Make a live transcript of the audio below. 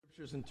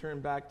Scriptures and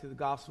turn back to the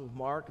Gospel of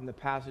Mark and the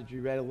passage we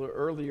read a little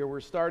earlier. We're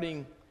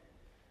starting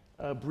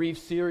a brief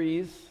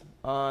series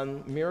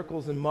on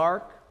miracles in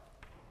Mark,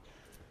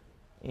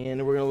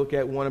 and we're going to look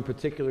at one in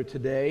particular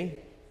today.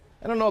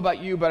 I don't know about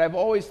you, but I've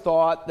always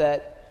thought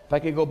that if I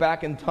could go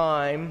back in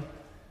time,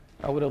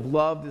 I would have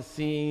loved to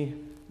see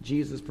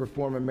Jesus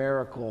perform a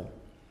miracle.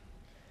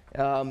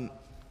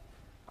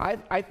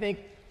 I think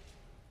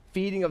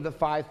feeding of the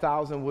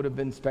 5,000 would have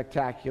been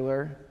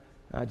spectacular,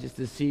 just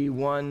to see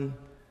one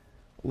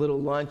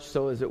little lunch,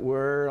 so as it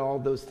were, all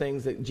those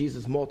things that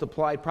Jesus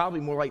multiplied, probably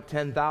more like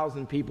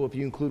 10,000 people if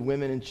you include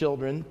women and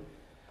children.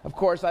 Of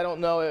course, I don't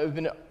know, it would have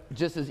been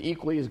just as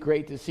equally as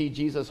great to see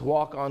Jesus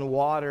walk on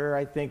water.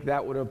 I think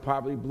that would have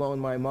probably blown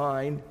my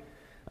mind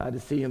to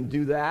see him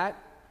do that.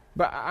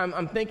 But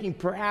I'm thinking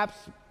perhaps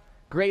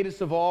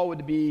greatest of all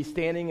would be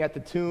standing at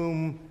the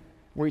tomb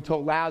where he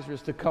told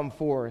Lazarus to come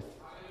forth.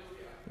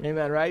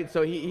 Amen, right?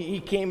 So he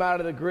came out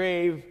of the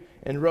grave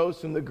and rose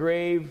from the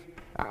grave.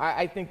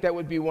 I think that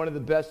would be one of the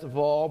best of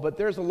all, but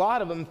there's a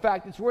lot of them. In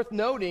fact, it's worth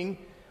noting,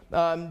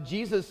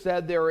 Jesus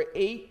said there were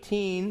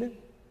 18,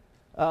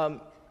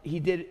 he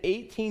did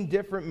 18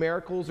 different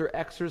miracles or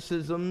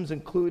exorcisms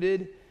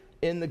included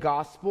in the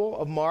Gospel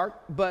of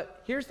Mark.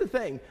 But here's the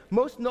thing,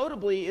 most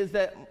notably is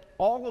that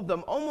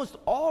almost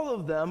all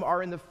of them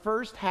are in the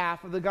first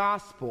half of the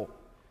Gospel.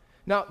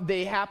 Now,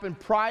 they happened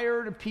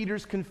prior to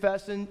Peter's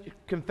confession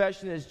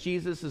as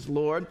Jesus is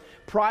Lord,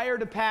 prior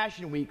to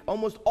Passion Week.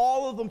 Almost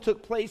all of them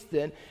took place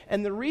then.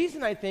 And the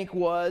reason I think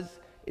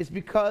is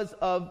because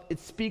of it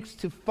speaks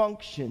to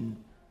function,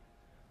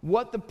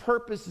 what the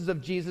purposes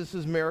of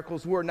Jesus'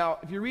 miracles were. Now,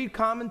 if you read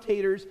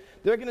commentators,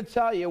 they're going to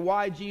tell you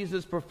why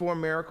Jesus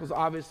performed miracles,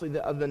 obviously,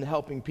 other than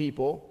helping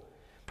people.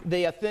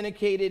 They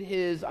authenticated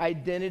his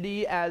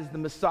identity as the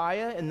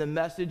Messiah and the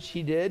message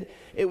he did.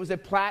 It was a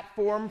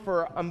platform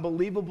for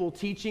unbelievable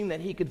teaching that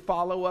he could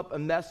follow up a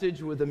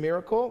message with a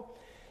miracle.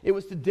 It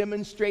was to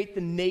demonstrate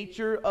the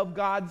nature of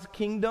God's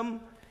kingdom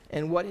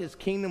and what his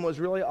kingdom was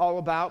really all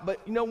about. But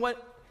you know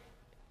what?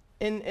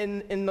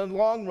 In the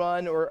long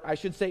run, or I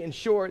should say in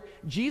short,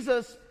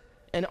 Jesus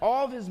and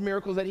all of his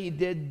miracles that he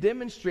did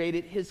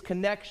demonstrated his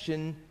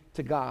connection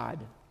to God.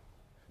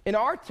 In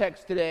our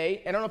text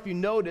today, I don't know if you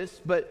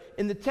noticed, but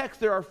in the text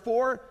there are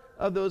 4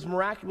 of those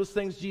miraculous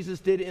things Jesus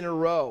did in a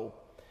row.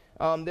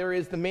 There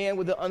is the man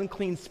with the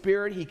unclean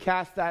spirit. He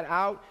cast that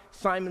out.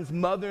 Simon's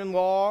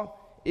mother-in-law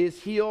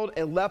is healed.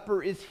 A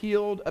leper is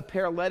healed. A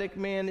paralytic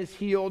man is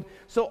healed.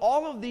 So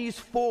all of these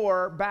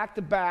 4 back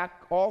to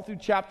back, all through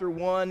chapter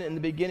 1 and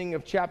the beginning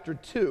of chapter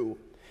 2.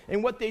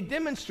 And what they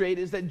demonstrate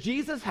is that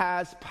Jesus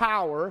has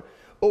power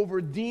over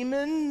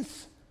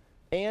demons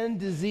and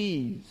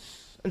disease.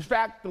 In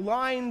fact, the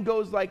line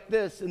goes like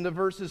this in the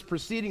verses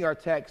preceding our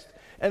text.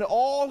 And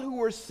all who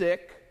were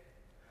sick,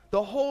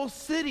 the whole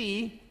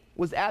city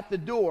was at the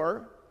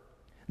door,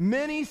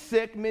 many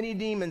sick, many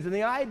demons. And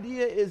the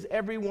idea is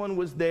everyone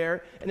was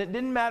there, and it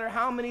didn't matter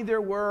how many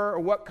there were, or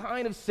what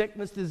kind of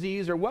sickness,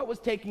 disease, or what was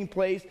taking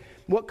place,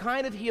 what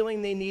kind of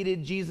healing they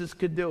needed, Jesus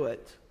could do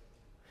it.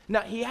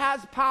 Now, he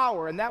has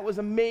power, and that was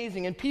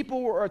amazing, and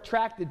people were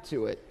attracted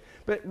to it.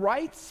 But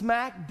right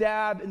smack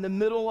dab in the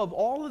middle of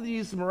all of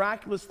these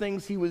miraculous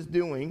things he was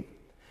doing,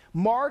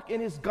 Mark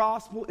in his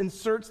gospel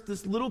inserts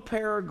this little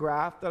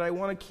paragraph that I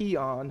want to key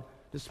on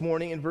this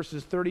morning in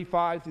verses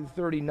 35 through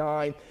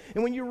 39.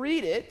 And when you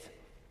read it,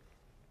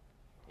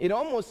 it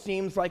almost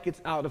seems like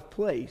it's out of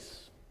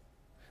place.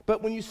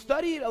 But when you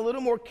study it a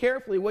little more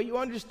carefully, what you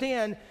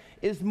understand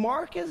is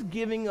Mark is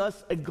giving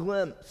us a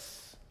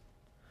glimpse.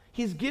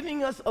 He's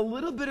giving us a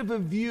little bit of a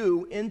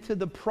view into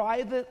the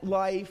private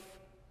life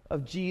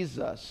of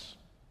Jesus,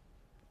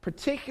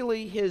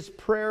 particularly his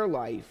prayer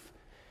life.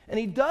 And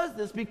he does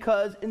this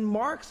because in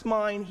Mark's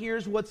mind,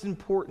 here's what's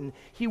important.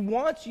 He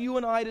wants you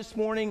and I this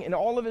morning and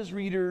all of his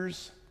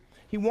readers,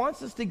 he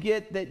wants us to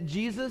get that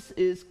Jesus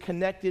is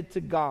connected to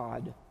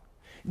God.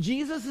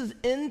 Jesus'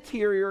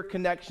 interior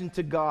connection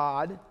to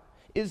God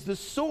is the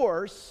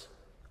source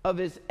of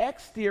his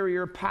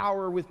exterior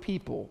power with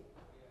people.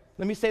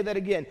 Let me say that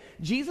again.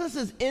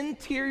 Jesus'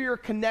 interior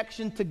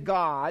connection to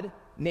God,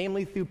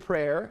 namely through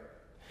prayer,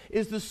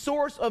 is the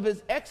source of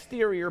his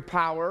exterior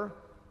power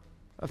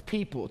of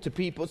people to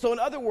people. So in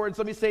other words,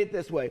 let me say it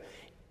this way.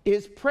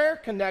 His prayer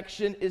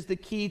connection is the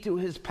key to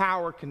his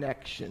power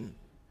connection.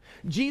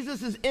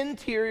 Jesus'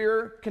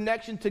 interior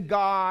connection to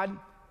God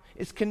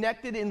is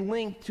connected and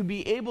linked to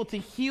be able to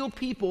heal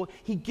people.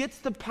 He gets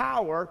the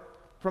power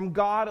from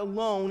God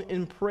alone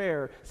in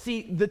prayer.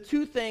 See, the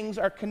two things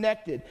are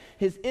connected.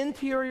 His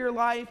interior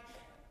life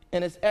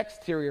and his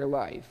exterior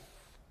life.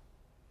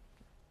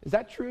 Is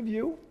that true of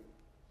you?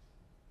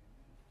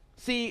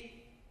 See,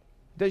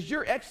 does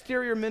your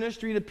exterior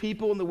ministry to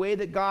people in the way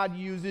that God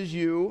uses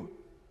you,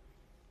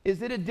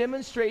 is it a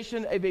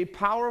demonstration of a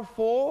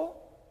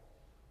powerful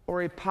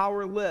or a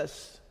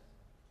powerless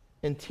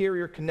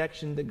interior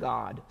connection to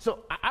God? So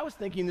I was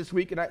thinking this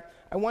week, and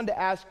I wanted to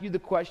ask you the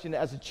question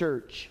as a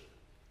church.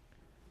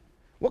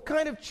 What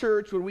kind of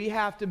church would we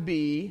have to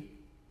be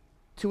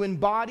to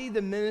embody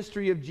the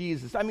ministry of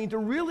Jesus. I mean, to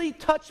really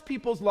touch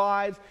people's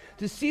lives,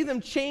 to see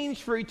them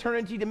change for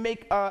eternity, to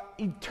make an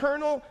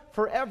eternal,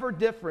 forever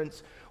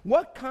difference.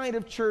 What kind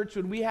of church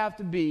would we have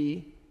to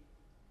be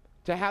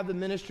to have the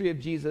ministry of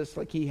Jesus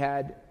like he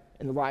had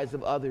in the lives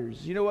of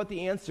others? You know what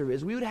the answer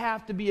is? We would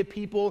have to be a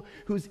people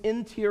whose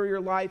interior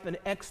life and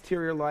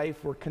exterior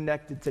life were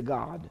connected to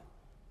God.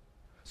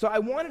 So I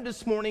wanted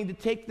this morning to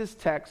take this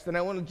text, and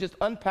I want to just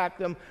unpack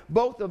them,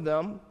 both of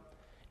them,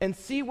 and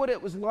see what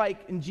it was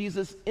like in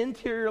Jesus'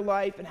 interior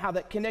life and how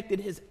that connected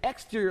his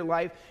exterior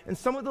life and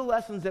some of the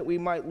lessons that we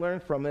might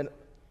learn from it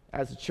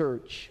as a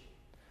church.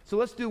 So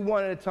let's do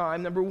one at a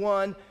time. Number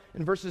one,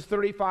 in verses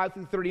 35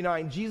 through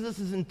 39,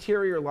 Jesus'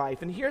 interior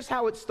life. And here's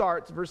how it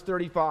starts, verse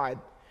 35.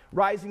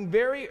 Rising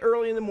very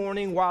early in the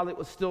morning while it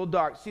was still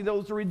dark. See,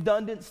 those are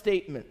redundant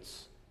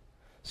statements.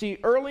 See,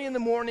 early in the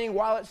morning,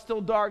 while it's still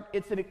dark,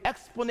 it's an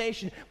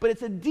explanation, but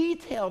it's a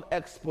detailed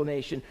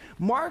explanation.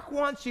 Mark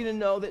wants you to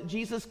know that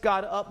Jesus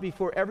got up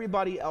before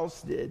everybody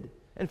else did.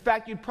 In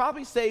fact, you'd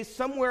probably say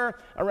somewhere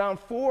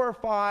around 4 or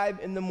 5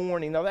 in the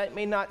morning. Now, that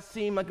may not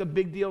seem like a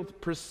big deal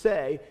per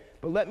se,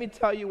 but let me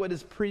tell you what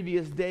his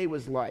previous day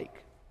was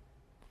like.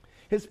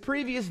 His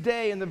previous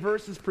day, in the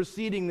verses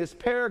preceding this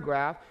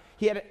paragraph,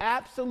 he had an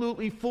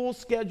absolutely full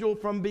schedule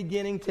from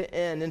beginning to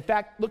end. In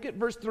fact, look at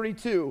verse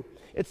 32.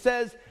 It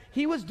says,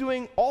 he was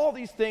doing all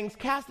these things,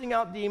 casting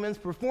out demons,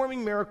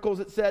 performing miracles,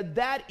 it said,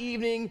 that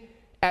evening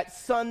at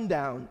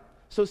sundown.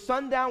 So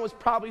sundown was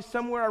probably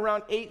somewhere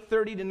around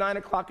 8:30 to 9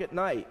 o'clock at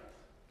night.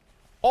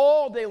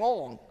 All day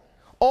long.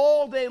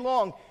 All day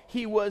long.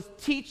 He was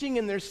teaching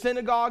in their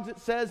synagogues, it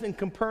says, in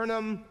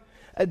Capernaum.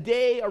 A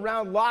day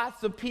around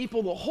lots of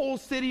people. The whole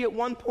city at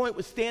one point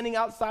was standing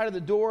outside of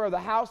the door of the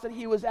house that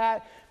he was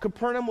at.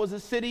 Capernaum was a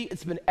city.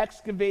 It's been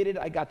excavated.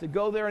 I got to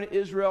go there in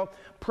Israel.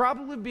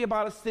 Probably be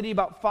about a city,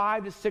 about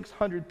 500 to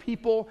 600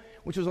 people,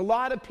 which was a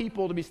lot of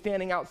people to be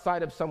standing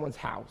outside of someone's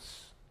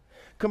house.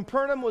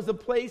 Capernaum was a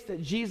place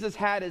that Jesus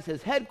had as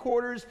his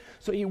headquarters,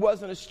 so he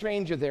wasn't a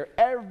stranger there.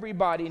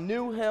 Everybody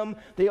knew him.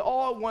 They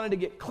all wanted to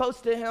get close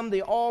to him.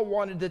 They all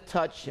wanted to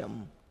touch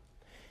him.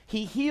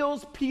 He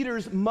heals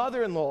Peter's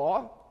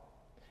mother-in-law,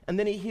 and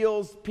then he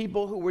heals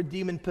people who were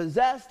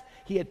demon-possessed.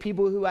 He had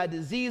people who had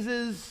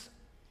diseases,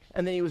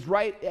 and then he was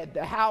right at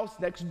the house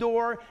next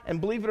door. And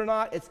believe it or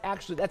not, that's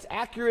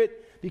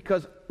accurate,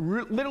 because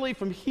literally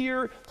from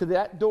here to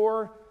that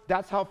door,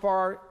 that's how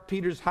far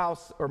Peter's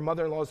house or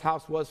mother-in-law's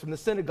house was from the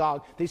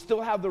synagogue. They still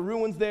have the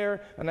ruins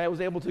there, and I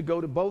was able to go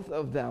to both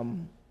of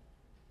them.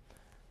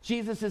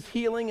 Jesus is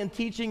healing and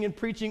teaching and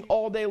preaching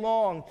all day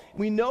long.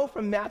 We know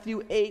from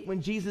Matthew 8,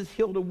 when Jesus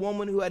healed a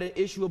woman who had an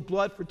issue of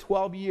blood for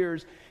 12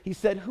 years, he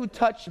said, "Who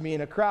touched me?"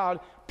 In a crowd,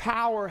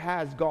 power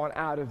has gone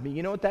out of me.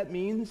 You know what that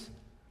means?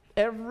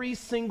 Every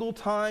single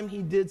time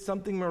he did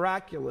something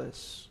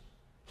miraculous,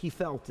 he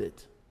felt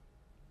it.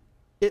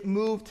 It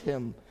moved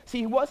him. See,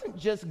 he wasn't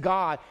just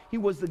God. He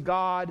was the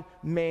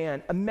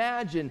God-man.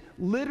 Imagine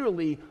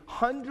literally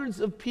hundreds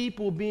of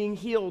people being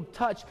healed,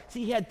 touched.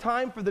 See, he had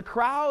time for the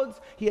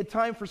crowds. He had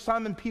time for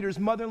Simon Peter's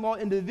mother-in-law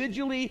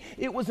individually.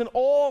 It was an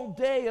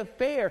all-day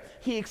affair.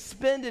 He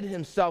expended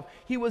himself.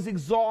 He was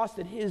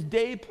exhausted. His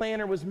day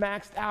planner was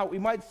maxed out. We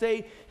might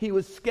say he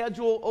was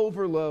schedule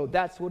overload.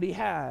 That's what he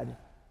had.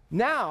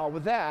 Now,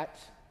 with that,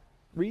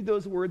 read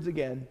those words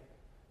again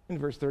in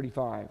verse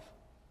 35.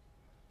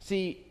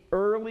 See,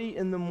 early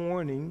in the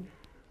morning,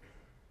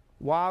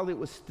 while it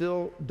was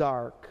still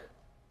dark,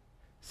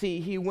 see,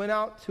 he went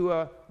out to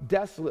a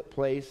desolate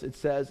place, it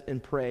says,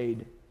 and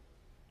prayed.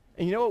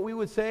 And you know what we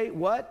would say?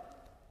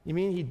 What? You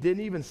mean he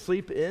didn't even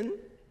sleep in?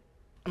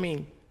 I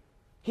mean,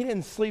 he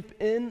didn't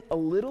sleep in a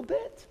little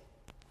bit?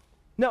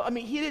 No, I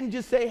mean, he didn't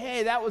just say,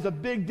 hey, that was a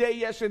big day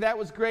yesterday, that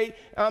was great,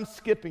 I'm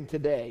skipping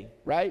today,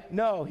 right?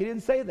 No, he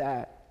didn't say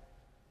that.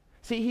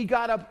 See, he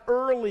got up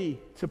early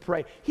to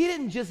pray. He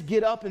didn't just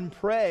get up and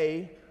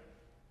pray.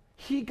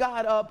 He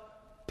got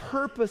up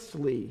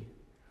purposely,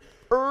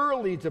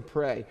 early to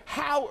pray.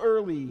 How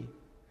early?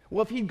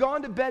 Well, if he'd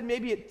gone to bed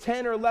maybe at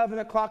 10 or 11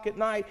 o'clock at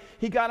night,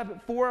 he got up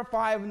at 4 or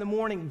 5 in the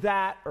morning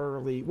that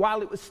early,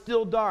 while it was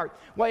still dark.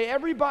 While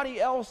everybody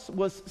else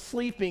was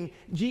sleeping,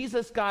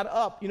 Jesus got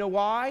up. You know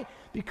why?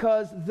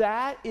 Because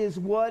that is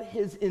what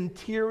his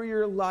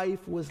interior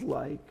life was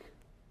like.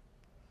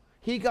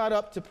 He got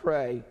up to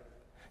pray.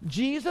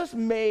 Jesus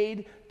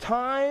made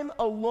time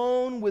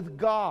alone with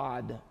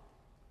God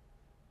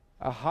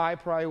a high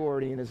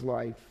priority in his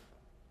life.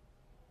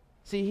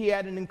 See, he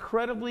had an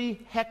incredibly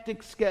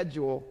hectic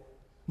schedule,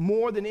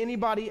 more than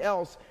anybody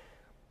else,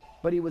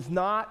 but he was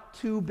not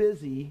too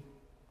busy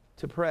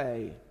to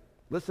pray.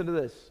 Listen to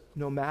this.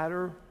 No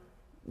matter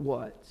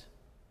what,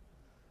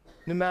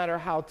 no matter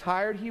how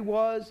tired he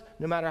was,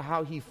 no matter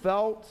how he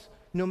felt,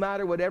 no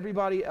matter what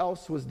everybody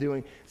else was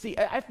doing. See,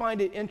 I find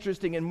it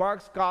interesting. In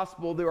Mark's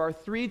gospel, there are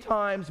 3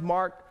 times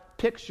Mark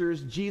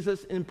pictures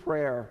Jesus in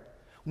prayer.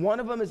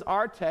 One of them is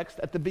our text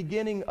at the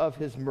beginning of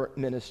his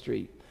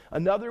ministry.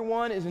 Another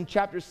one is in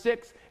chapter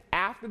 6,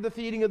 after the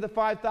feeding of the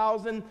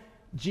 5,000,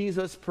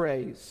 Jesus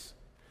prays.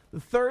 The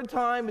third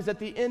time is at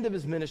the end of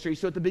his ministry.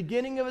 So at the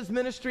beginning of his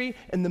ministry,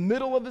 in the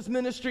middle of his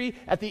ministry,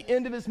 at the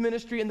end of his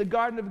ministry, in the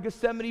Garden of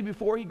Gethsemane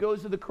before he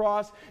goes to the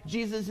cross,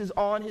 Jesus is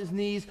on his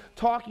knees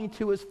talking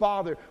to his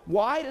Father.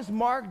 Why does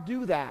Mark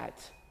do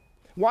that?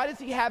 Why does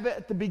he have it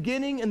at the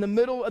beginning, in the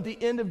middle, at the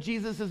end of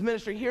Jesus'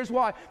 ministry? Here's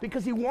why.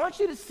 Because he wants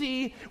you to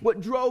see what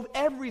drove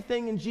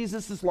everything in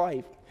Jesus'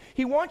 life.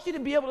 He wants you to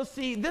be able to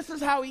see this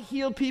is how he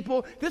healed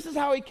people. This is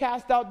how he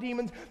cast out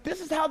demons. This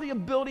is how the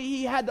ability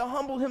he had to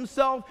humble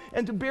himself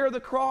and to bear the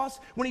cross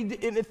when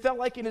and it felt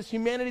like in his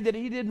humanity that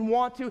he didn't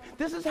want to.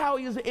 This is how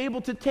he was able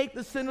to take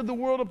the sin of the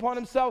world upon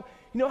himself.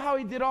 You know how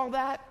he did all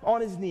that?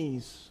 On his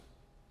knees.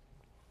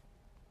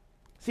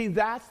 See,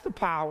 that's the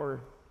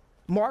power.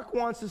 Mark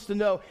wants us to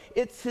know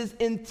it's his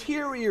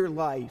interior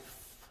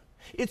life.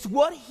 It's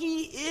what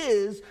he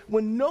is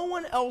when no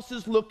one else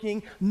is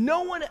looking,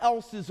 no one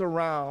else is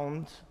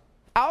around,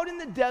 out in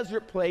the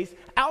desert place,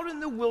 out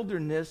in the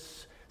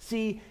wilderness,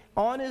 see,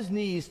 on his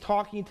knees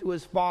talking to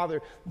his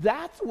Father.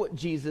 That's what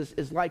Jesus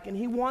is like, and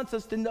he wants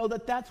us to know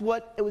that that's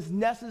what it was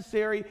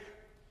necessary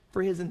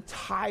for his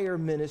entire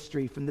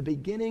ministry, from the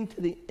beginning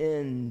to the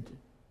end.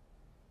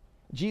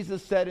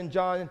 Jesus said in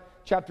John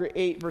chapter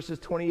 8, verses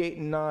 28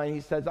 and 9,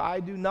 he says,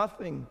 I do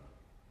nothing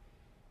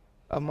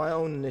of my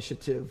own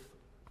initiative,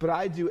 but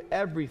I do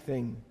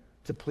everything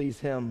to please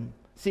him.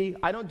 See,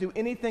 I don't do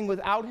anything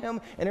without him,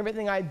 and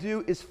everything I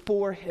do is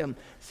for him.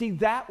 See,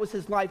 that was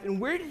his life. And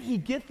where did he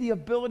get the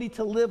ability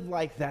to live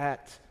like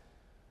that?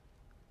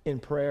 In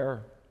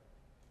prayer.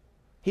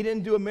 He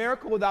didn't do a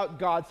miracle without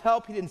God's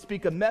help. He didn't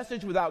speak a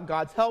message without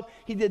God's help.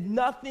 He did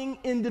nothing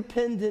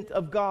independent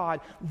of God.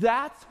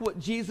 That's what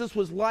Jesus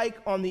was like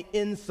on the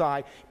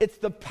inside. It's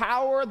the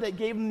power that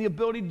gave him the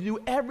ability to do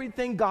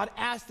everything God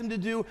asked him to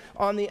do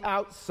on the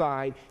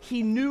outside.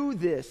 He knew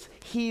this.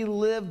 He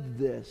lived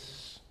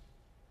this.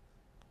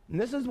 And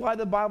this is why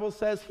the Bible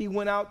says he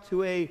went out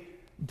to a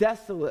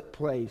desolate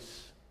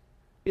place.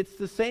 It's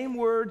the same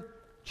word,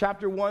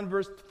 chapter 1,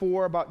 verse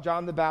 4, about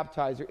John the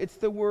Baptizer. It's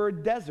the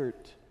word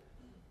desert.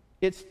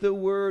 It's the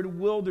word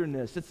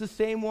wilderness. It's the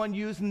same one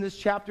used in this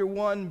chapter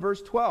 1,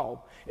 verse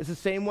 12. It's the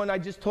same one I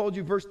just told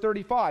you, verse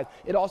 35.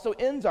 It also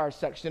ends our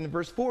section in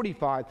verse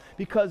 45,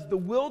 because the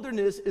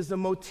wilderness is a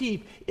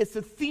motif. It's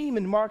a theme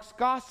in Mark's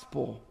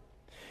gospel.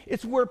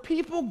 It's where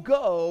people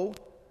go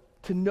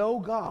to know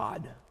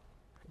God.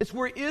 It's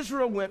where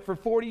Israel went for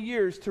 40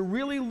 years to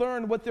really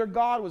learn what their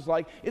God was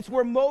like. It's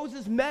where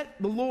Moses met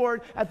the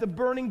Lord at the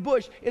burning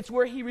bush. It's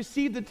where he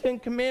received the 10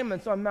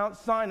 Commandments on Mount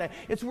Sinai.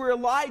 It's where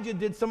Elijah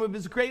did some of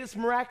his greatest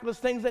miraculous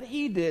things that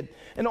he did.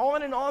 And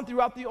on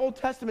throughout the Old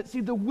Testament.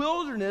 See, the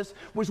wilderness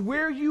was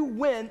where you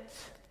went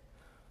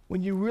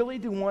when you really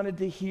wanted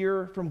to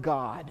hear from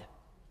God.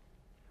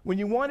 When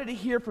you wanted to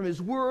hear from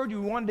his word,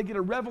 you wanted to get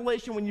a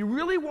revelation, when you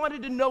really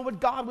wanted to know what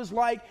God was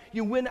like,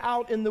 you went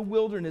out in the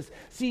wilderness.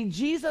 See,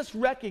 Jesus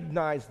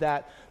recognized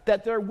that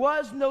there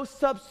was no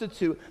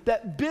substitute,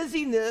 that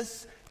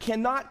busyness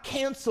cannot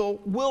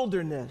cancel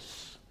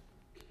wilderness.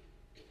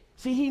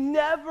 See, he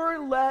never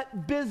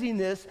let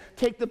busyness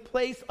take the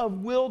place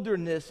of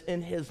wilderness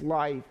in his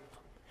life.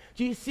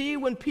 Do you see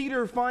when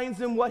Peter finds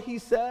him what he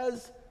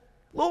says?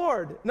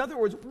 Lord, in other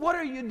words, what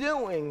are you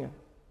doing?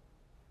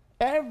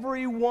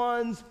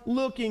 Everyone's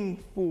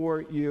looking for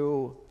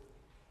you.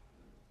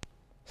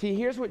 See,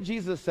 here's what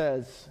Jesus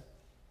says.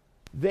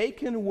 They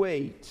can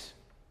wait.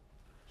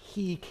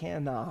 He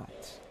cannot.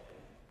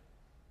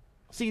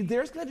 See,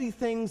 there's going to be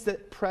things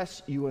that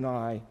press you and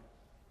I.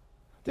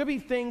 There'll be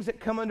things that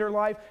come into our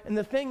life, and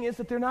the thing is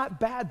that they're not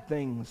bad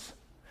things.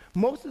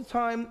 Most of the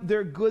time,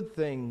 they're good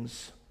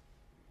things.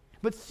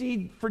 But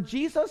see, for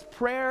Jesus,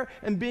 prayer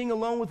and being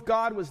alone with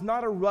God was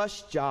not a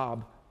rush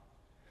job.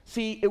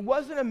 See, it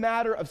wasn't a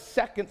matter of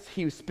seconds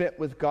he spent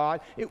with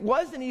God. It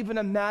wasn't even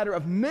a matter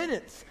of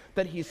minutes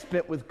that he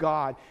spent with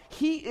God.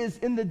 He is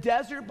in the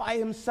desert by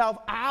himself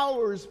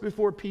hours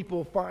before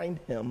people find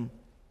him.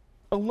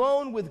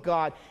 Alone with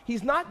God.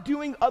 He's not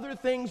doing other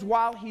things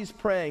while he's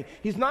praying.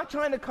 He's not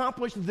trying to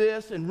accomplish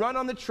this and run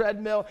on the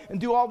treadmill and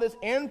do all this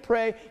and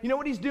pray. You know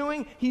what he's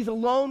doing? He's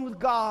alone with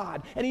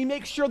God. And he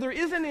makes sure there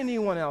isn't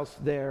anyone else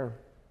there.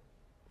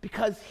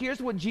 Because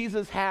here's what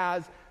Jesus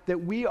has that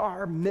we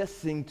are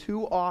missing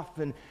too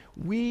often.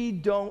 We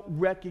don't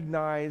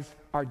recognize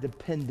our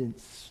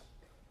dependence.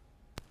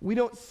 We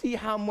don't see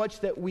how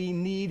much that we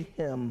need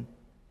him.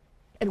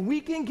 And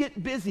we can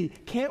get busy,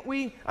 can't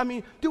we? I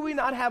mean, do we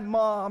not have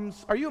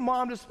moms? Are you a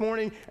mom this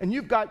morning and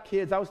you've got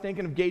kids? I was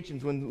thinking of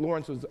Gatchins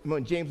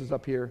when James was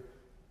up here.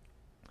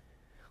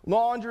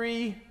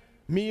 Laundry,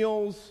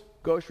 meals,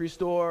 grocery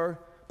store,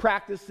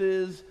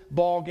 practices,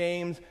 ball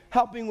games,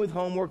 helping with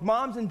homework.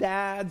 Moms and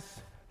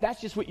dads,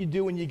 that's just what you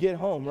do when you get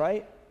home,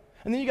 right?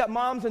 And then you got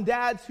moms and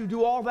dads who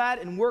do all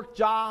that and work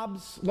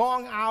jobs,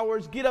 long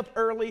hours, get up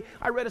early.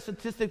 I read a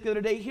statistic the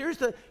other day. Here's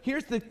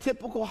the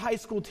typical high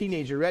school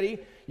teenager. Ready?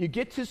 You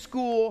get to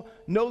school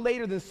no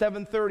later than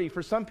 7:30.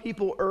 For some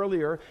people,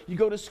 earlier. You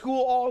go to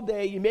school all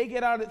day. You may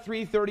get out at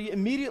 3:30.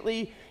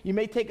 Immediately, you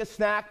may take a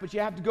snack, but you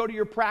have to go to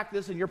your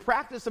practice. And your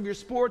practice of your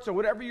sports or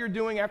whatever you're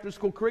doing after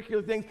school,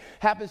 curricular things,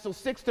 happens till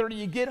 6:30.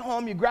 You get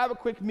home, you grab a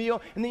quick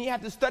meal, and then you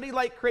have to study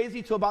like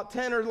crazy till about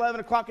 10 or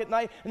 11 o'clock at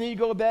night, and then you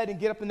go to bed and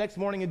get up the next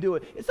morning and do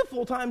it. It's a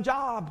full-time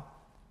job.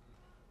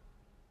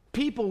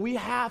 People, we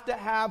have to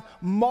have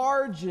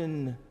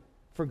margin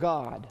for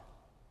God.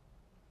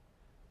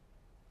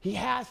 He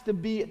has to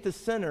be at the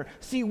center.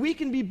 See, we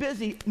can be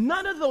busy.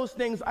 None of those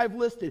things I've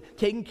listed,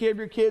 taking care of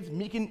your kids,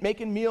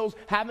 making meals,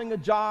 having a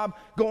job,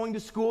 going to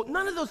school,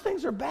 none of those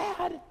things are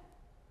bad.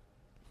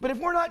 But if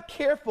we're not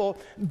careful,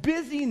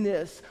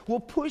 busyness will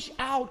push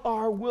out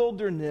our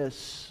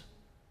wilderness.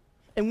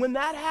 And when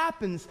that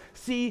happens,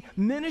 see,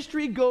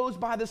 ministry goes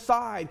by the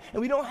side,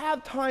 and we don't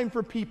have time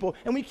for people,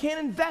 and we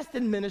can't invest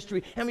in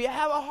ministry, and we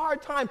have a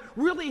hard time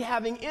really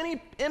having any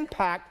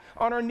impact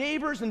on our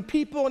neighbors and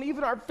people and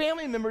even our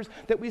family members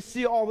that we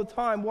see all the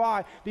time.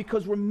 Why?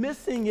 Because we're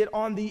missing it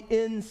on the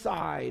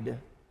inside.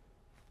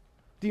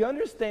 Do you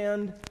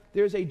understand?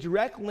 There's a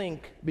direct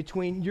link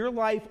between your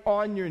life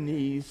on your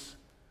knees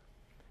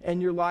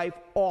and your life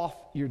off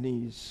your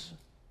knees.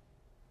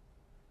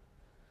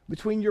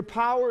 Between your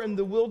power in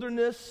the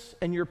wilderness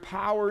and your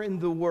power in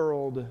the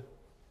world.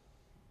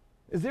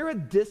 Is there a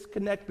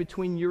disconnect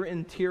between your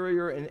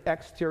interior and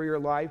exterior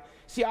life?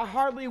 See, I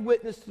hardly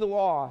witness the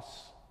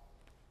loss.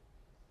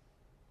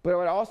 But I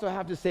would also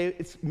have to say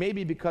it's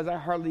maybe because I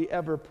hardly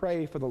ever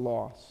pray for the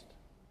lost.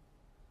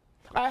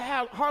 I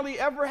hardly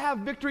ever have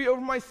victory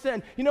over my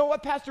sin. You know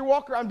what, Pastor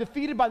Walker? I'm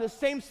defeated by the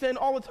same sin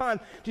all the time.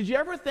 Did you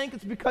ever think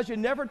it's because you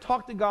never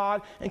talk to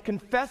God and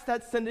confess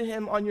that sin to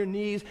Him on your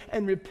knees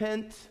and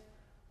repent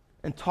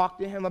and talk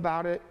to Him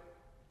about it?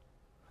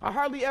 I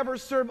hardly ever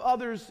serve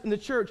others in the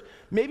church.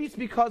 Maybe it's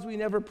because we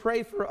never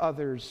pray for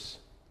others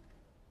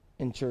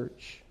in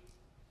church.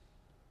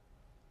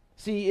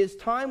 See, is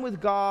time with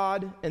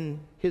God and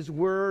His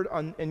Word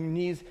on your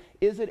knees,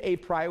 is it a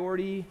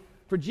priority?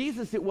 For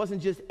Jesus, it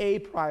wasn't just a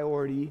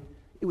priority,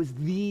 it was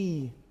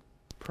the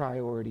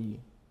priority.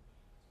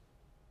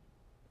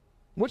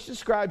 Which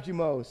describes you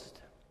most?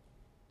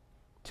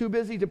 Too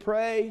busy to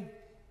pray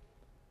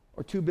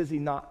or too busy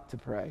not to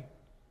pray?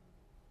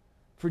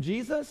 For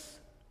Jesus,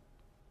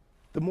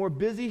 the more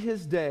busy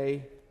his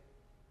day,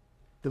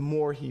 the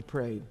more he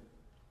prayed.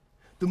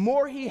 The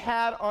more he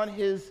had on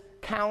his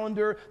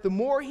calendar, the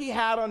more he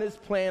had on his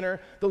planner,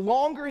 the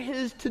longer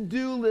his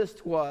to-do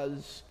list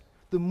was,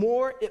 the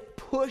more it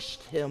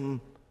pushed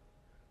him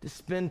to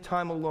spend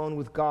time alone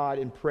with God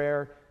in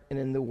prayer and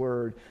in the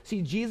Word.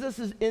 See,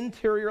 Jesus'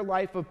 interior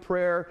life of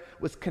prayer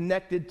was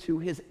connected to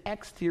his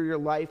exterior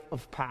life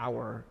of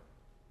power.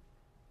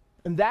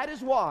 And that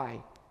is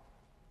why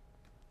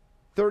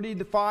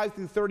 35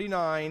 through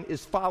 39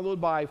 is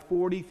followed by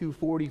 40 through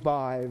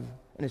 45.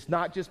 And it's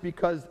not just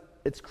because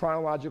it's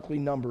chronologically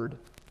numbered.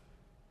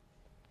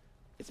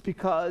 It's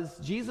because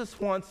Jesus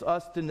wants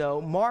us to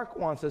know, Mark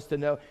wants us to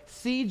know,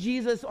 see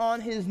Jesus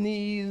on his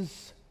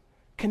knees,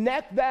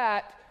 connect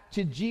that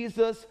to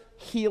Jesus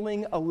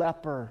healing a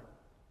leper.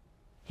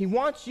 He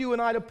wants you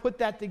and I to put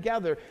that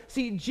together.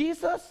 See,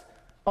 Jesus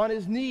on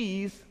his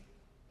knees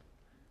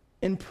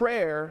in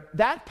prayer,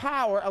 that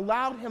power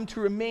allowed him to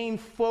remain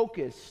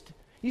focused.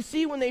 You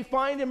see, when they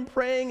find him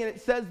praying, and it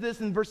says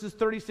this in verses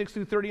 36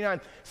 through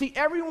 39, see,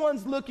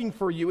 everyone's looking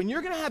for you, and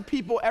you're going to have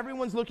people,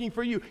 everyone's looking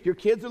for you. Your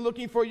kids are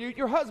looking for you.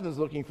 Your husband's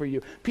looking for you.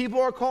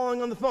 People are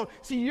calling on the phone.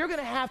 See, you're going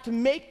to have to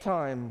make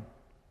time,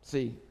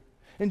 see.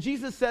 And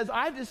Jesus says,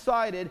 I've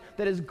decided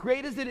that as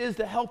great as it is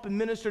to help and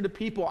minister to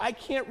people, I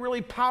can't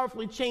really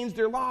powerfully change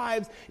their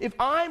lives if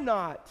I'm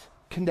not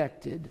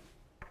connected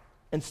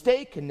and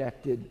stay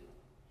connected.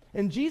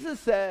 And Jesus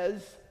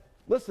says,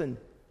 listen,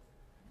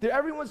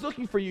 everyone's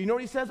looking for you. You know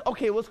what he says?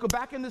 Okay, let's go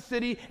back in the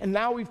city, and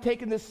now we've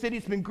taken this city.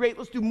 It's been great.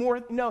 Let's do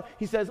more. No,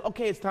 he says,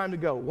 okay, it's time to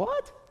go.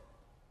 What?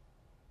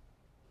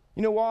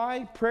 You know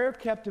why? Prayer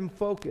kept him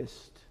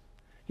focused.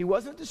 He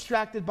wasn't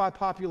distracted by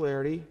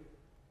popularity.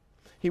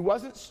 He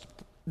wasn't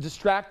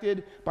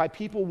distracted by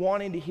people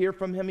wanting to hear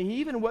from him. He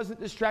even wasn't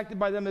distracted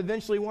by them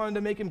eventually wanting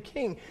to make him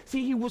king.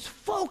 See, he was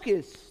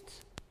focused.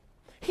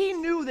 He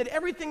knew that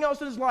everything else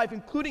in his life,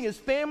 including his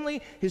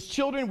family, his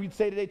children, we'd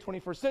say today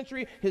 21st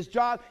century, his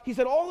job, he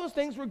said all those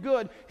things were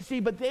good. You see,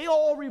 but they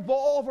all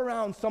revolve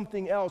around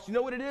something else. You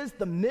know what it is?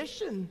 The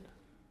mission.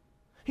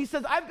 He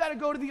says, I've got to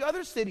go to the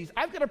other cities.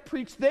 I've got to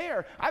preach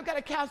there. I've got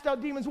to cast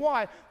out demons.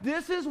 Why?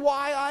 This is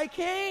why I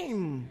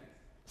came.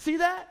 See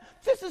that?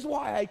 This is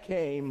why I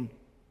came.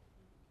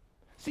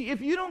 See,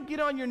 if you don't get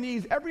on your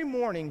knees every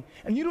morning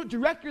and you don't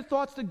direct your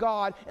thoughts to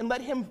God and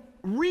let him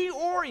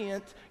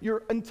reorient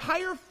your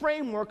entire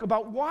framework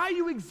about why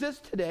you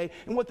exist today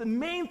and what the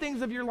main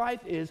things of your life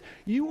is,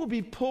 you will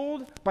be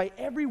pulled by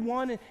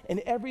everyone and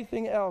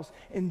everything else.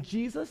 And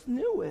Jesus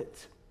knew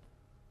it.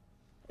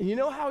 And you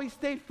know how he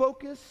stayed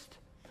focused?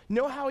 You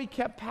know how he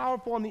kept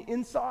powerful on the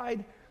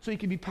inside so he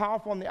could be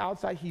powerful on the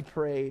outside? He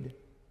prayed.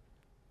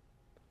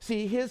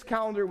 See, his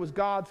calendar was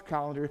God's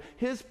calendar.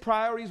 His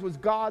priorities was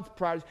God's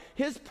priorities.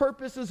 His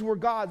purposes were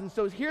God's. And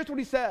so here's what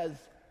he says.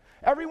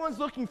 Everyone's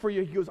looking for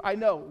you. He goes, I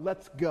know,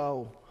 let's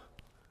go.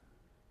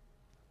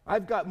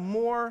 I've got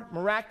more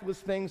miraculous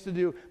things to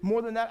do.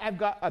 More than that, I've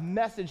got a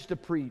message to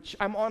preach.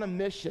 I'm on a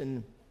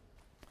mission.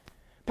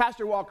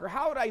 Pastor Walker,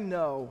 how would I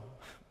know?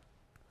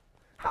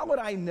 How would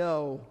I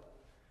know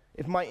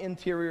if my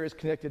interior is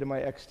connected to my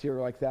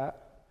exterior like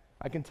that?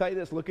 I can tell you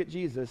this, look at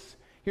Jesus.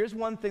 Here's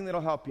one thing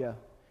that'll help you.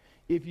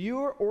 If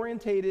you're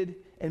orientated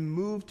and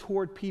move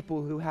toward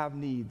people who have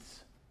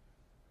needs,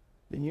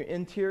 then your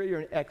interior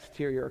and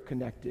exterior are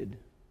connected.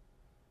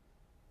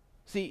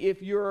 See,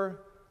 if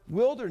your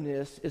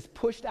wilderness is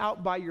pushed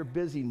out by your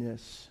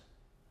busyness,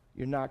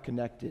 you're not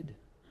connected.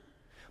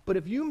 But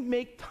if you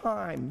make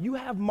time, you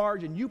have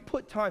margin, you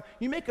put time,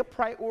 you make a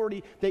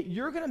priority that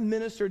you're going to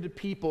minister to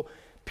people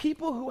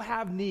who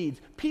have needs,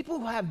 people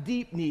who have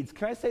deep needs.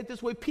 Can I say it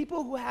this way?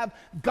 People who have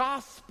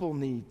gospel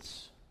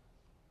needs.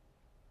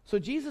 So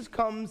Jesus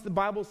comes, the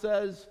Bible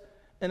says,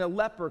 and a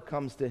leper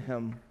comes to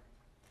him.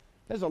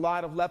 There's a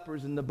lot of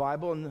lepers in the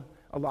Bible, and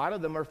a lot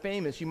of them are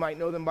famous. You might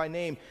know them by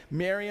name.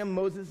 Miriam,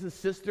 Moses'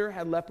 sister,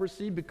 had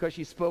leprosy because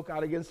she spoke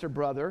out against her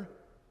brother.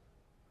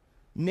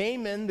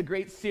 Naaman, the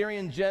great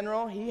Syrian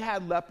general, he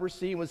had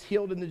leprosy and was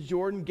healed in the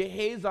Jordan.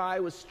 Gehazi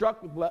was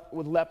struck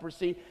with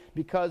leprosy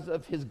because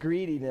of his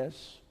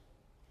greediness.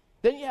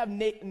 Then you have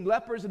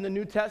lepers in the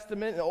New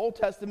Testament and the Old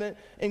Testament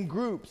in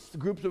groups. The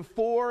groups of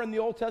 4 in the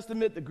Old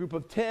Testament, the group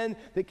of 10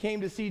 that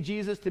came to see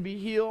Jesus to be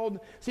healed.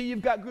 See,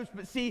 you've got groups,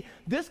 but see,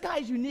 this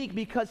guy's unique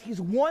because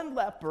he's one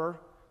leper.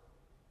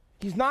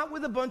 He's not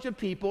with a bunch of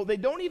people. They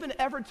don't even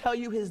ever tell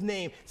you his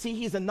name. See,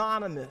 he's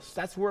anonymous.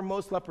 That's where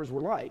most lepers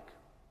were like.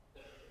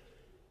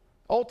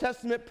 Old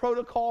Testament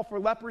protocol for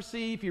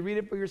leprosy, if you read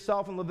it for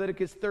yourself in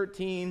Leviticus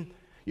 13,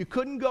 you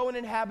couldn't go and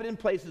inhabit in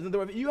places. In other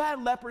words, if you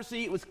had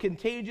leprosy, it was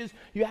contagious.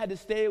 You had to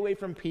stay away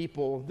from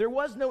people. There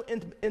was no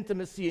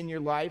intimacy in your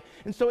life.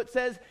 And so it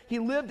says he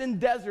lived in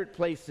desert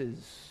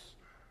places.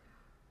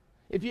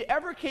 If you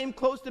ever came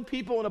close to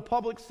people in a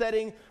public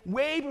setting,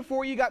 way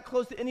before you got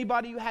close to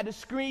anybody, you had to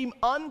scream,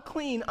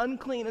 unclean,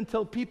 unclean,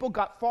 until people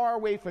got far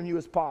away from you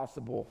as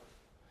possible.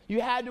 You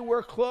had to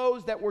wear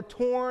clothes that were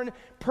torn,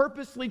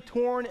 purposely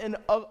torn and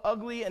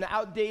ugly and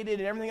outdated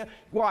and everything else.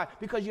 Why?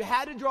 Because you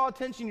had to draw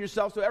attention to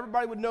yourself so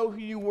everybody would know who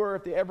you were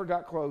if they ever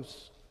got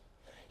close.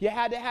 You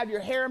had to have your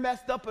hair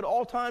messed up at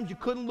all times. You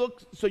couldn't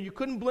look, so you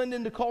couldn't blend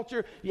into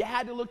culture. You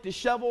had to look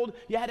disheveled.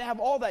 You had to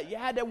have all that. You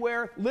had to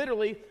wear,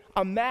 literally,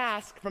 a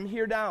mask from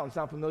here down.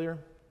 Sound familiar?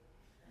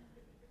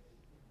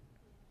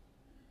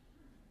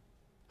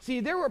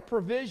 See, there were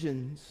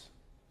provisions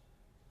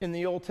in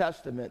the Old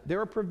Testament. There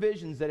were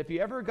provisions that if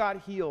you ever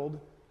got healed,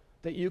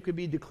 that you could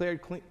be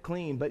declared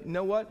clean. But you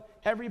know what?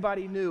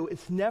 Everybody knew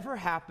it's never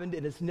happened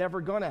and it's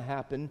never going to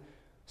happen,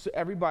 so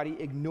everybody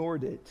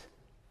ignored it.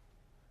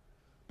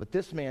 But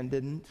this man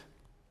didn't.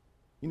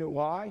 You know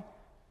why?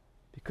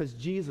 Because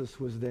Jesus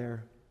was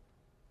there.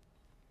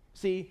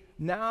 See,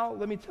 now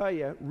let me tell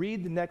you,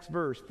 read the next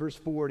verse, verse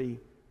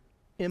 40.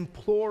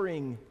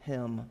 Imploring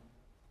him,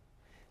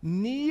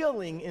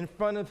 kneeling in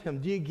front of him.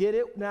 Do you get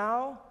it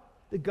now?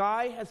 The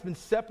guy has been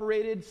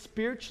separated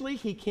spiritually.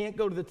 He can't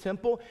go to the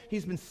temple.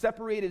 He's been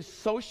separated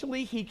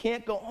socially. He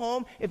can't go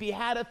home. If he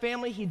had a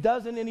family, he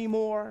doesn't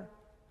anymore.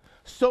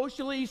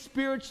 Socially,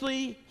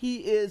 spiritually, he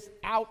is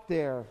out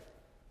there.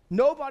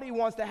 Nobody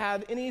wants to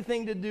have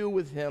anything to do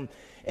with him.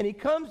 And he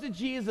comes to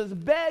Jesus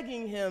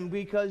begging him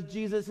because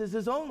Jesus is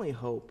his only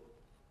hope.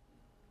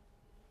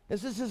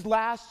 This is his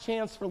last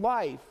chance for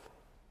life.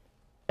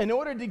 In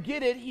order to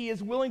get it, he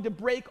is willing to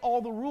break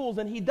all the rules,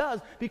 and he does,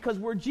 because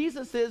where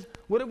Jesus is,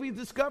 what have we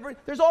discovered?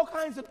 There's all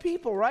kinds of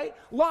people, right?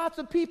 Lots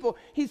of people.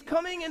 He's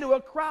coming into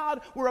a crowd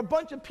where a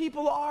bunch of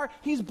people are.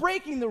 He's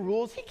breaking the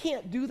rules. He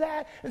can't do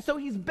that, and so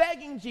he's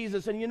begging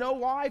Jesus, and you know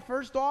why?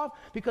 First off,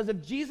 because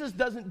if Jesus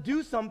doesn't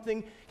do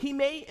something, he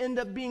may end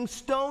up being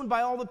stoned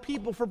by all the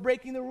people for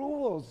breaking the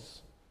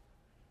rules.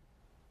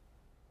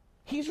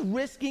 He's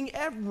risking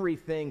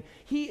everything.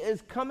 He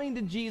is coming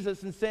to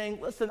Jesus and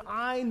saying, listen,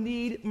 I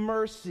need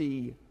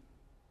mercy.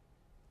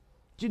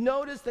 Did you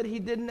notice that he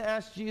didn't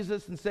ask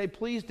Jesus and say,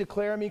 please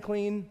declare me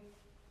clean?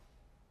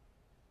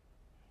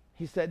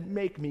 He said,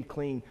 make me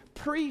clean.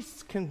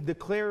 Priests can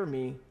declare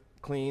me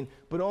clean,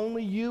 but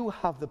only you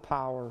have the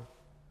power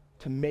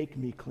to make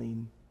me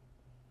clean.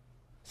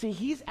 See,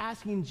 he's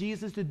asking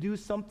Jesus to do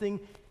something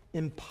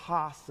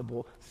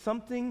impossible,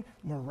 something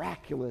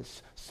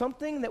miraculous,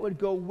 something that would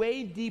go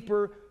way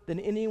deeper than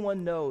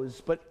anyone knows.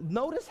 But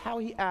notice how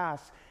he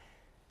asks.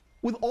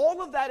 With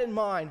all of that in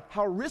mind,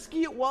 how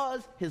risky it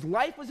was, his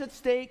life was at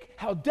stake,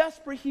 how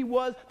desperate he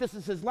was, this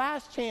is his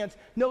last chance.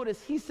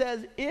 Notice he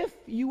says, if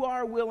you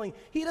are willing.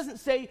 He doesn't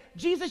say,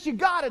 Jesus, you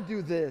got to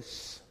do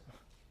this.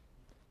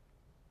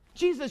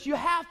 Jesus, you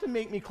have to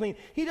make me clean.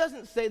 He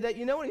doesn't say that.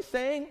 You know what he's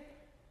saying?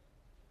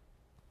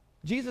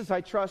 Jesus, I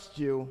trust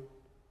you.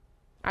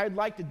 I'd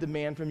like to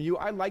demand from you.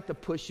 I'd like to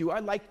push you.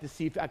 I'd like to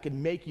see if I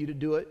can make you to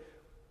do it.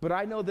 But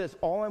I know this,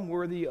 all I'm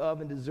worthy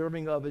of and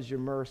deserving of is your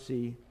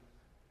mercy.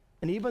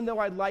 And even though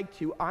I'd like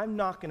to, I'm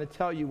not going to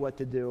tell you what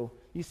to do.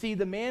 You see,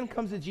 the man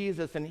comes to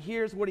Jesus, and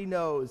here's what he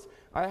knows.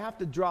 I have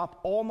to drop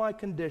all my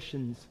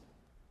conditions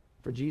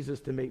for Jesus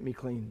to make me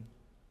clean.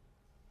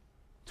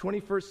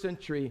 21st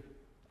century,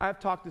 I've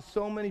talked to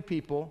so many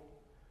people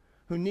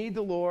who need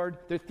the Lord.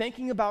 They're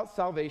thinking about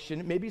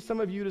salvation. Maybe some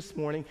of you this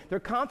morning, they're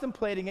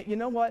contemplating it. You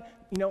know what?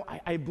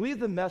 I believe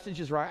the message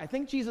is right. I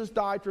think Jesus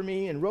died for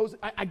me and rose.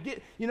 I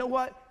get, you know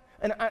what?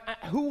 And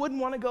who wouldn't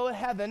want to go to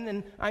heaven?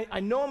 And I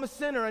know I'm a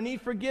sinner. I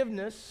need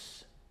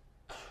forgiveness.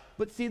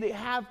 But see, they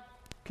have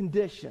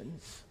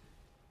conditions.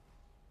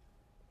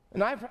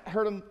 And I've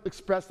heard them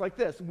expressed like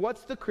this.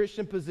 What's the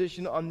Christian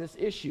position on this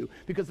issue?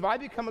 Because if I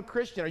become a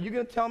Christian, are you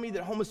going to tell me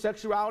that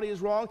homosexuality is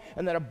wrong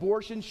and that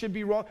abortion should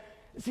be wrong?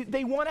 See,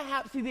 they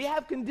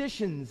have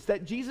conditions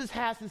that Jesus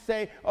has to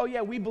say, oh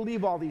yeah, we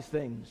believe all these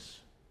things.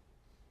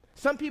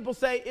 Some people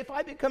say, if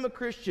I become a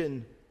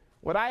Christian,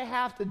 would I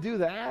have to do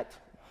that?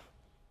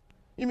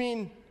 You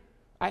mean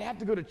I'd have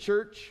to go to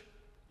church?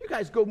 You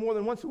guys go more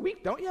than once a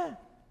week, don't you?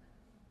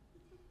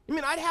 You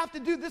mean I'd have to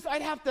do this?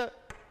 I'd have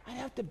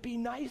to be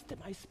nice to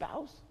my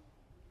spouse?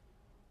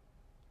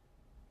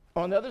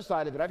 On the other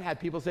side of it, I've had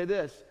people say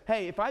this,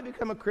 hey, if I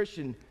become a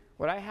Christian,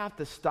 would I have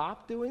to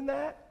stop doing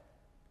that?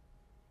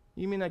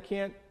 You mean I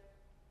can't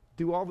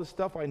do all the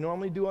stuff I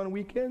normally do on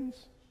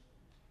weekends?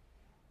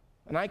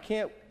 And I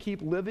can't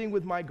keep living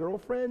with my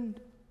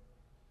girlfriend?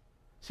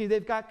 See,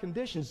 they've got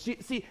conditions.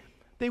 See,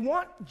 they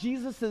want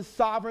Jesus'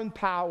 sovereign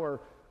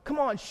power. Come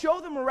on, show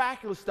the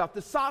miraculous stuff,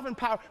 the sovereign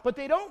power, but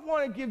they don't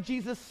want to give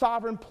Jesus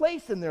sovereign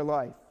place in their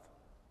life.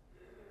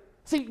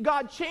 See,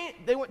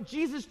 they want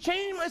Jesus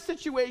change my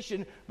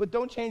situation, but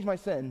don't change my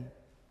sin.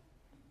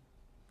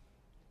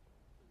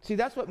 See,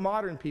 that's what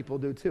modern people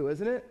do too,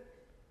 isn't it?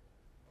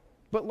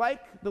 But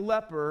like the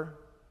leper,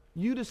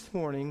 you this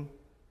morning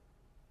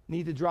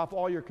need to drop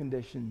all your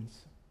conditions.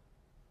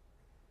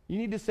 You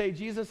need to say,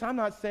 Jesus, I'm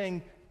not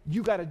saying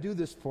you got to do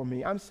this for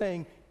me. I'm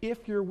saying,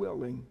 if you're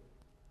willing,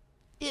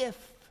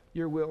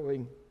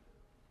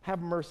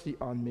 have mercy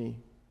on me.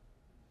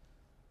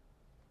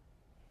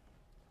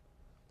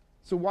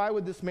 So why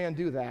would this man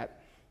do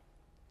that?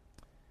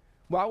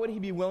 Why would he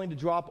be willing to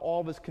drop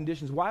all of his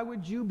conditions? Why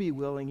would you be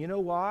willing? You know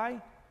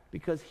why?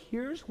 Because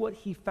here's what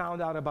he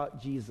found out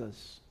about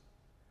Jesus.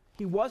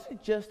 He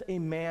wasn't just a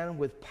man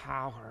with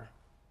power.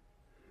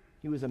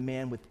 He was a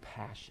man with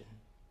passion.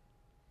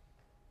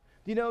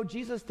 You know,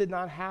 Jesus did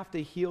not have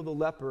to heal the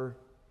leper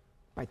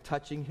by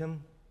touching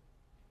him.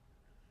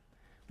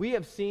 We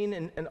have seen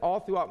and all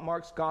throughout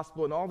Mark's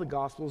gospel and all the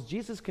gospels,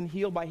 Jesus can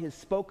heal by his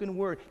spoken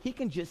word. He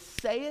can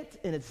just say it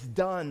and it's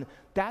done.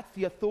 That's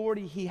the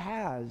authority he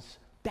has.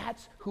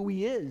 That's who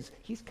he is.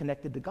 He's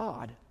connected to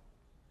God.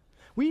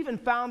 We even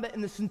found that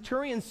in the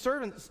centurion's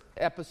servants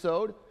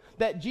episode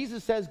that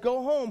Jesus says,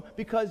 go home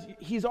because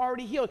he's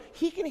already healed.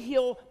 He can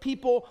heal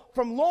people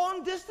from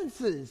long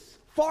distances.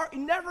 Far, you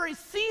never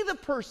see the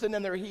person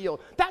and they're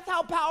healed. That's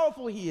how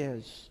powerful he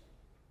is.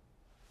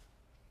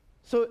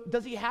 So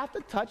does he have to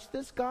touch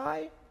this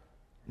guy?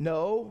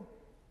 No,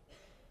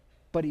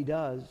 but he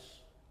does.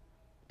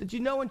 Did you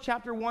know in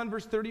chapter 1,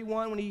 verse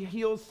 31, when he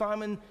heals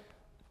Simon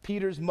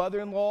Peter's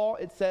mother-in-law,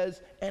 it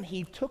says, and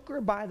he took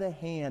her by the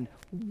hand.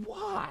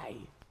 Why?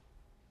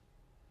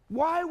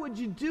 Why would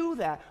you do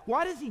that?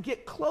 Why does he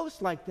get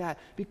close like that?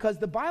 Because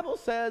the Bible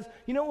says,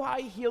 you know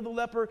why he healed the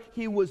leper?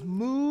 He was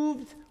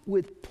moved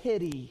with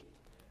pity.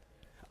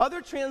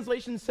 Other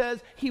translation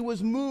says he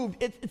was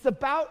moved. It's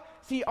about,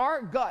 see,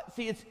 our gut,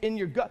 see, it's in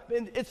your gut,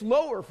 and it's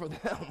lower for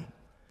them.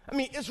 I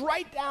mean, it's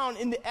right down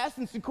in the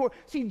essence, the core.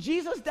 See,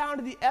 Jesus down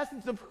to the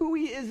essence of who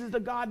he is as a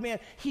God-man.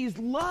 He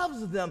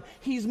loves them.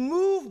 He's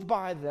moved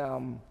by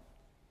them.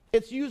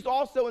 It's used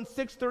also in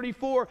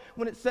 634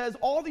 when it says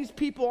all these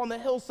people on the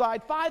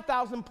hillside,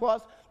 5,000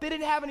 plus, they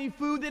didn't have any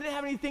food, they didn't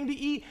have anything to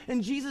eat,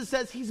 and Jesus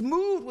says he's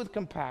moved with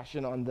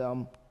compassion on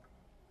them.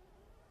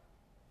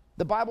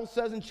 The Bible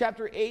says in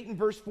chapter 8 and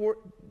verse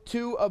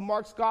 2 of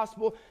Mark's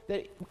gospel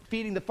that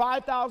feeding the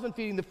 5,000,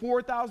 feeding the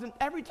 4,000,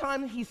 every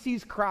time he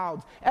sees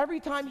crowds, every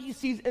time he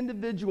sees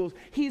individuals,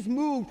 he's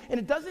moved. And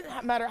it doesn't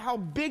matter how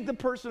big the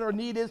person or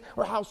need is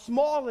or how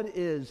small it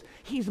is,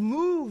 he's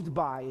moved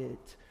by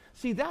it.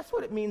 See, that's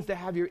what it means to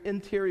have your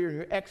interior and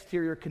your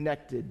exterior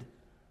connected.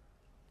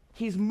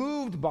 He's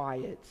moved by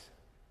it.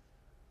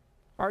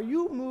 Are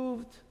you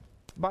moved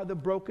by the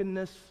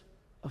brokenness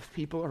of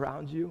people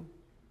around you?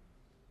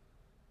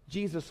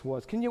 Jesus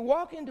was. Can you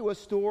walk into a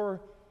store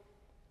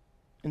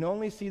and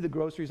only see the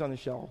groceries on the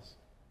shelves?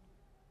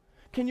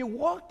 Can you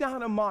walk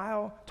down a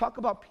mile, talk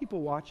about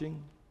people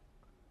watching?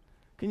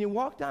 Can you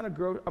walk down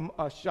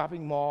a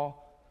shopping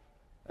mall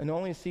and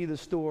only see the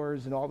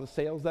stores and all the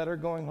sales that are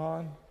going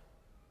on?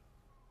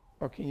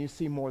 Or can you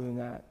see more than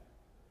that?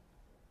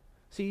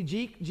 See,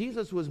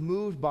 Jesus was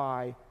moved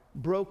by,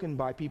 broken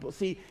by people.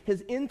 See, his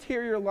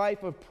interior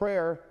life of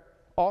prayer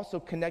also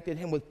connected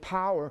him with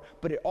power,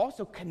 but it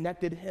also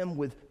connected him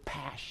with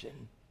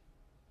passion.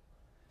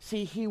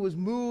 See, he was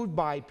moved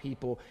by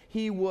people.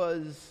 He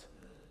was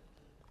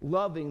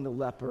loving the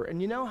leper.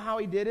 And you know how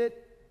he did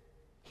it?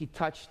 He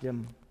touched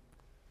him.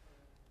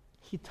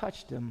 He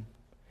touched him.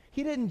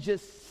 He didn't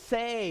just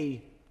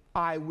say,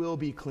 I will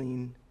be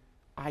clean.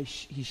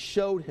 He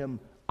showed him,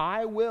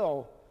 I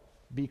will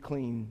be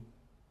clean.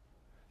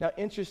 Now,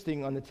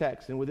 interesting on the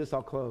text, and with this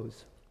I'll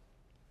close.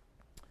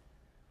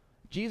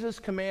 Jesus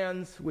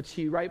commands, which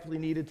he rightfully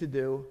needed to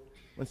do,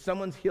 when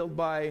someone's healed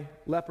by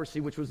leprosy,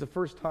 which was the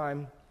first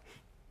time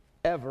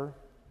ever,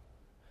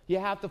 you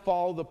have to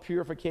follow the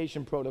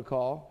purification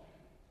protocol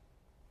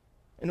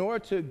in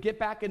order to get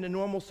back into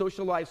normal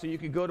social life, so you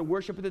could go to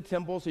worship at the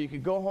temple, so you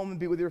could go home and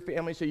be with your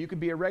family, so you could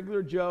be a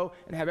regular Joe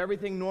and have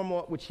everything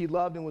normal, which he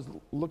loved and was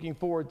looking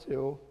forward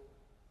to.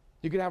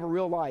 You could have a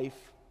real life.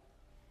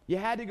 You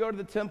had to go to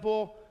the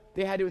temple.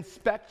 They had to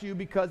inspect you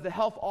because the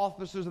health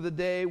officers of the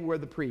day were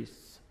the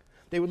priests.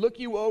 They would look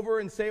you over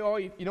and say, oh,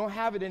 you don't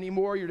have it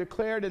anymore, you're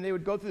declared, and they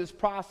would go through this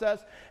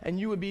process, and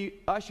you would be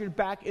ushered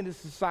back into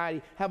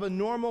society, have a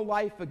normal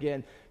life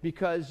again,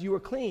 because you were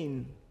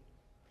clean.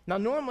 Now,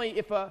 normally,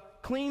 if a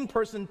clean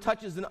person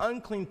touches an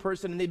unclean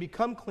person and they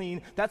become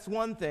clean, that's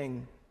one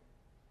thing.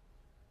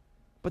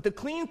 But the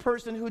clean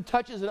person who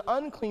touches an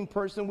unclean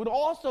person would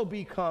also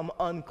become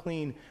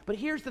unclean. But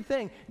here's the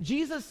thing.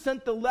 Jesus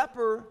sent the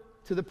leper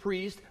to the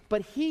priest,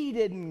 but he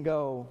didn't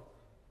go.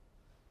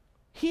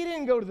 He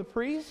didn't go to the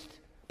priest,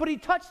 but he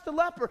touched the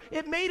leper.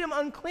 It made him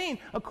unclean.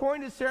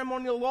 According to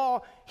ceremonial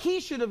law, he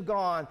should have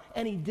gone,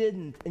 and he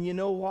didn't. And you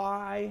know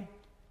why?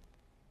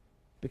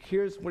 But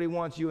here's what he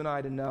wants you and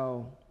I to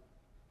know.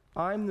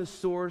 I'm the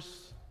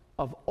source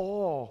of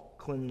all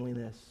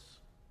cleanliness.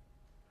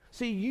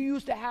 See, you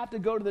used to have to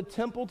go to the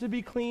temple to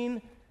be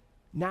clean.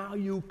 Now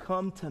you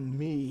come to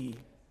me.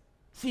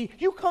 See,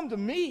 you come to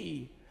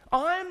me.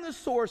 I'm the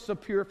source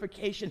of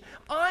purification.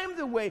 I'm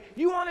the way.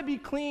 You want to be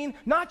clean,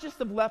 not just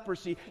of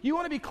leprosy. You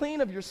want to be clean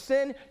of your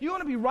sin. You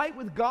want to be right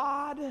with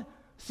God.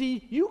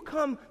 See, you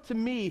come to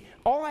me.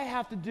 All I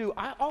have to do,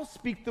 I'll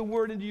speak the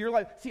word into your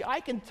life. See, I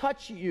can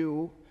touch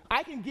you.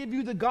 I can give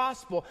you the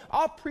gospel.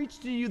 I'll preach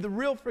to you the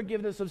real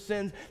forgiveness of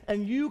sins,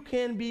 and you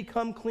can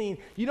become clean.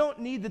 You don't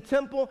need the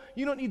temple.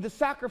 You don't need the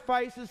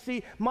sacrifices.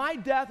 See, my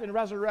death and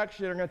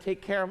resurrection are going to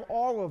take care of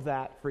all of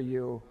that for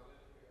you.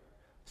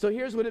 So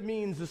here's what it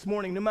means this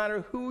morning. No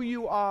matter who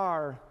you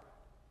are,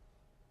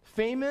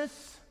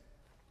 famous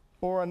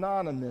or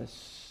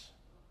anonymous,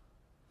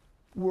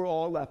 we're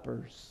all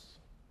lepers.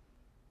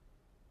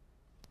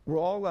 We're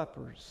all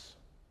lepers.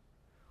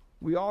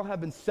 We all have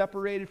been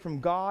separated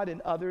from God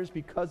and others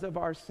because of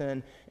our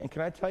sin. And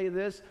can I tell you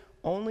this?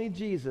 Only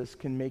Jesus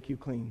can make you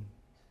clean.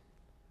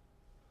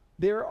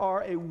 There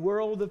are a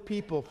world of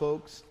people,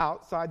 folks,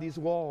 outside these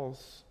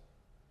walls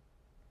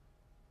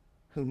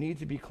who need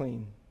to be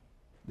clean.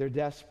 They're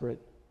desperate.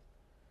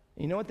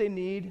 And you know what they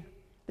need?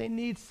 They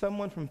need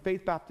someone from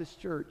Faith Baptist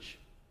Church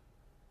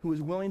who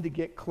is willing to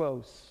get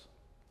close,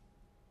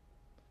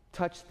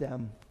 touch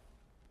them,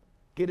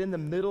 get in the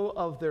middle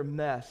of their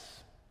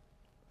mess,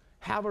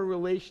 have a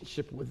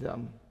relationship with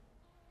them.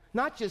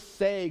 Not just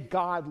say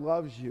God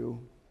loves you,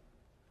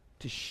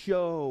 to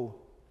show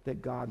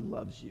that God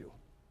loves you.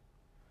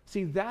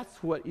 See,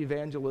 that's what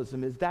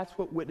evangelism is. That's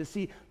what witness.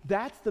 See,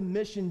 that's the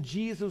mission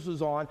Jesus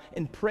was on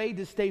and prayed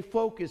to stay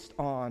focused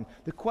on.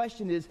 The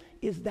question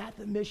is that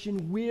the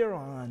mission we're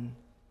on?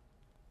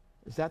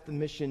 Is that the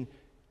mission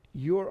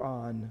you're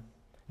on?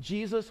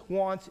 Jesus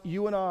wants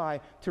you and I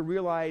to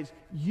realize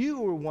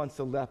you were once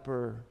a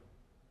leper.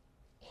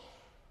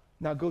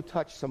 Now go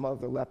touch some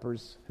other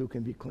lepers who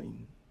can be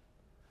clean.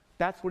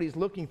 That's what he's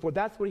looking for.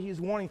 That's what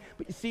he's wanting.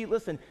 But you see,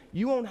 listen,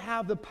 you won't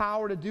have the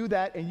power to do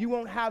that, and you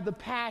won't have the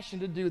passion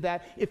to do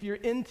that if your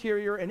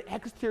interior and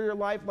exterior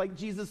life, like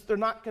Jesus, they're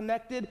not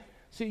connected.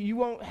 So you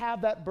won't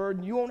have that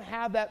burden. You won't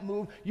have that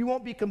move. You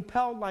won't be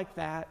compelled like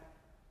that.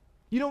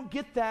 You don't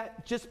get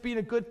that just being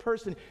a good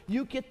person.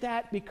 You get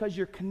that because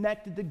you're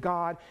connected to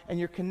God, and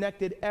you're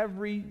connected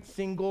every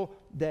single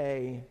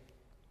day.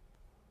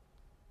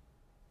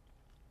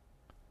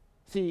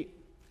 See,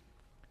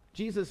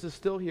 Jesus is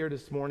still here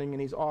this morning,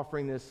 and he's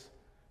offering this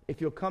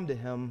if you'll come to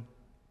him.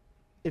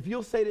 If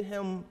you'll say to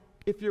him,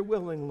 if you're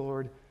willing,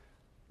 Lord,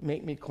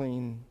 make me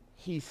clean,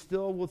 he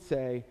still will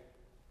say,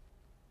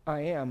 I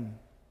am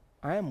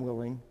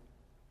willing,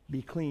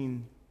 be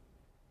clean.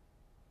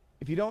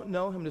 If you don't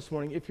know him this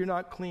morning, if you're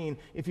not clean,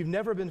 if you've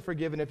never been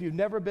forgiven, if you've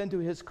never been to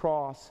his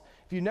cross,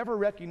 if you never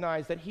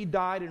recognize that he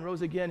died and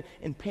rose again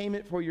in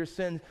payment for your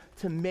sins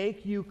to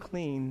make you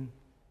clean,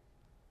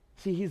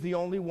 see, he's the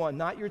only one.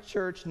 Not your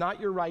church,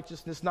 not your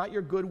righteousness, not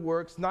your good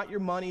works, not your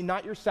money,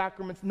 not your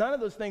sacraments, none of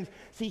those things.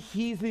 See,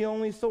 he's the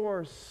only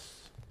source.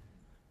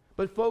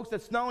 But folks,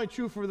 that's not only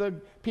true for the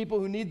people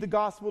who need the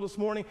gospel this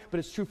morning, but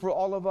it's true for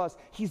all of us.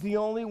 He's the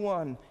only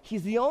one.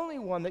 He's the only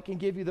one that can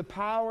give you the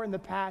power and the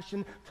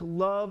passion to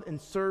love and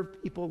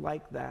serve people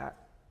like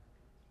that.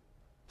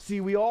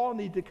 See, we all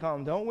need to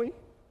come, don't we?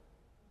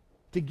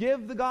 To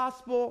give the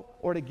gospel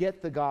or to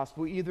get the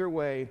gospel. Either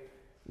way,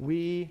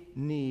 we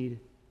need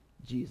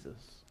Jesus.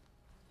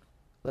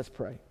 Let's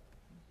pray.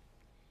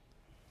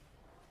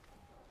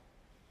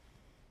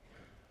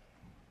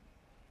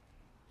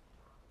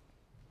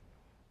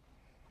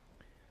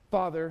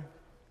 Father,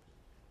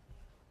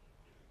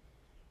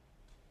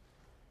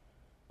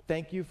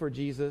 Thank you for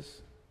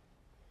Jesus.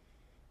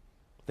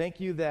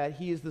 Thank you that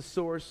he is the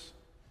source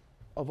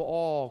of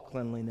all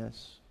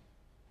cleanliness.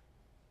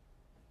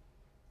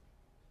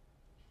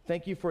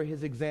 Thank you for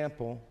his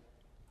example,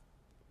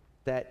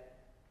 that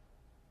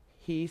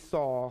he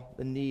saw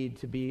the need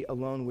to be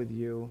alone with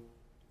you.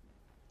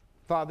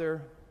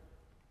 Father,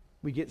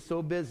 we get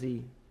so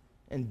busy,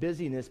 and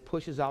busyness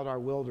pushes out our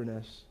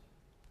wilderness.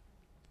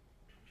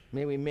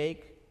 May we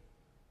make,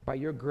 by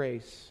your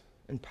grace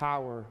and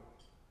power,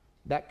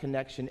 that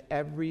connection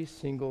every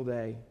single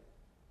day.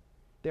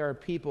 There are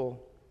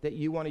people that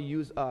you want to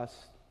use us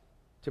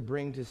to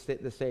bring to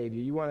the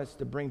Savior. You want us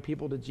to bring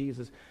people to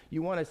Jesus.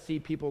 You want to see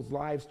people's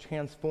lives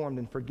transformed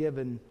and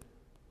forgiven.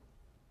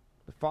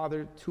 But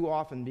Father, too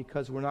often,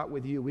 because we're not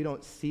with you, we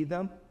don't see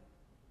them,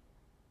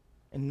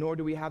 and nor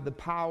do we have the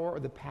power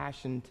or the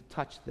passion to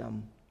touch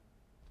them.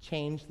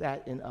 Change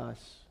that in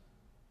us,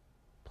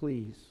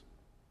 please.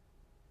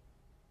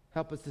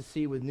 Help us to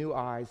see with new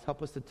eyes.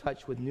 Help us to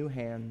touch with new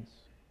hands,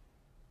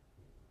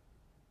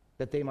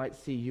 that they might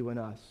see you in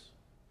us.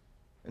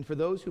 And for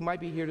those who might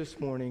be here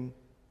this morning,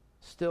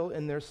 still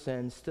in their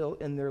sin, still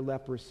in their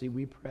leprosy,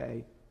 we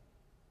pray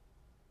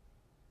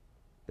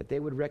that they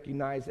would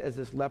recognize, as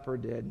this leper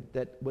did,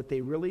 that what they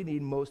really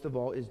need most of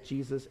all is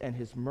Jesus and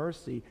his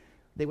mercy.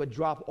 They would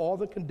drop all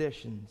the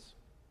conditions,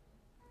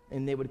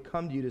 and they would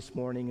come to you this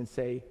morning and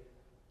say,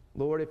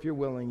 Lord, if you're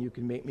willing, you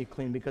can make me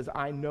clean, because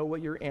I know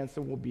what your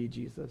answer will be,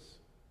 Jesus.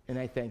 And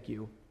I thank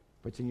you.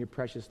 For it's in your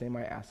precious name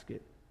I ask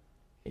it.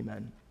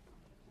 Amen.